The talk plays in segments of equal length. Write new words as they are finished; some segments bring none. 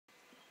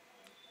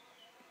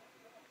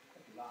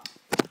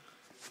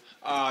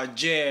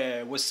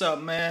Jay, what's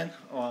up, man?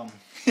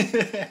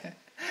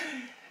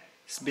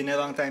 It's been a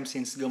long time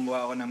since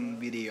gumawa ako ng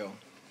video.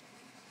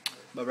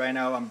 But right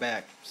now, I'm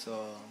back. So,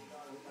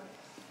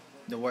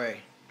 don't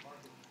worry.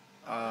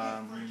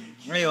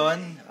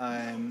 Ngayon,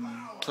 I'm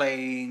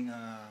playing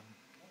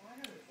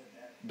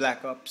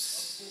Black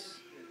Ops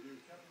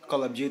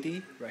Call of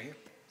Duty right here.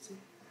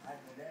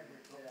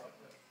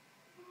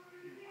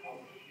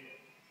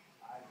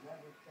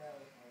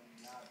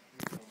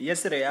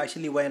 Yesterday, I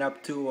actually went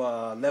up to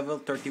level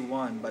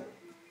 31, but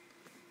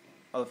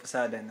all of a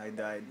sudden, I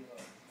died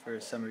for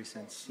some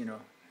reasons.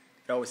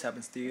 It always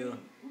happens to you.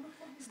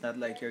 It's not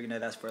like you're gonna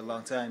last for a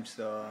long time,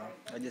 so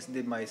I just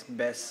did my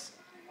best.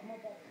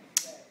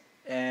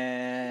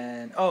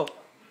 And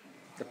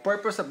the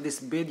purpose of this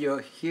video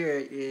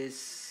here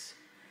is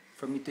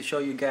for me to show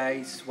you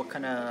guys what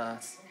kind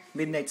of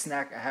midnight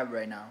snack I have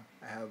right now.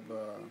 I have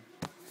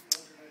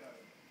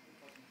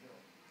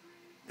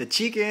the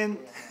chicken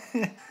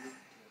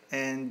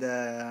and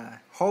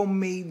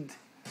homemade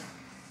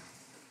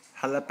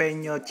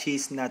jalapeno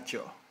cheese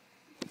nacho.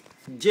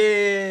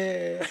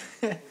 Yeah.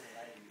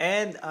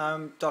 And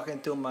I'm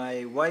talking to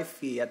my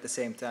wifey at the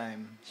same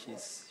time.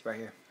 She's right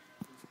here.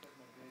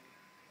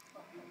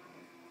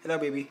 Hello,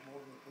 baby.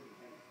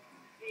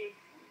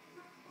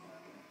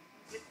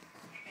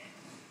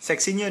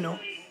 Sexy nyo, no?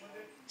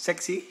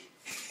 Sexy?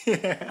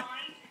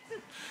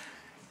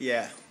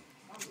 Yeah.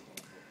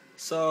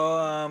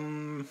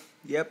 So,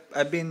 yep,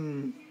 I've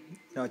been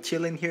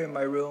chilling here in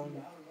my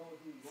room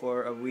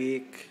for a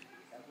week.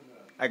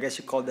 I guess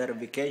you call that a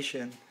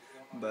vacation,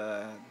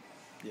 but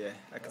yeah,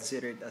 I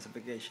consider it as a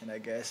vacation, I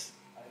guess.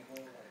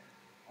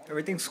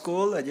 Everything's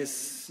cool. I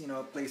just,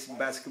 play some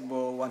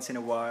basketball once in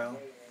a while,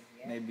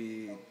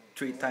 maybe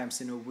 3 times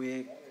in a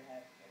week.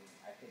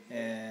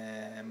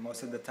 And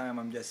most of the time,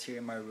 I'm just here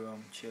in my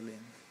room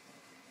chilling.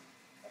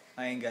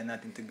 I ain't got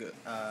nothing to go,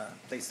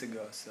 place to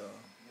go, so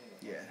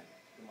yeah.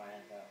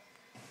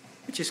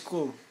 Which is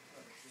cool.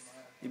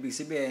 Ibig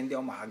sabihin, hindi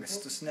ako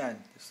makagastos na.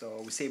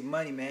 So, we save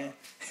money, man.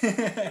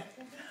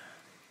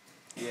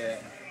 Yeah.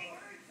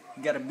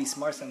 You gotta be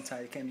smart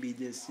sometimes. You can't be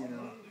just,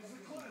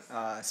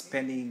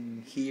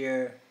 spending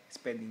here,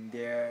 spending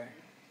there.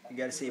 You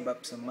gotta save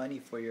up some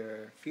money for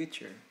your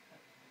future.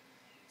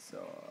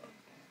 So,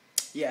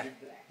 yeah.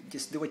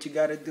 Just do what you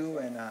gotta do,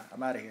 and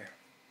I'm out of here.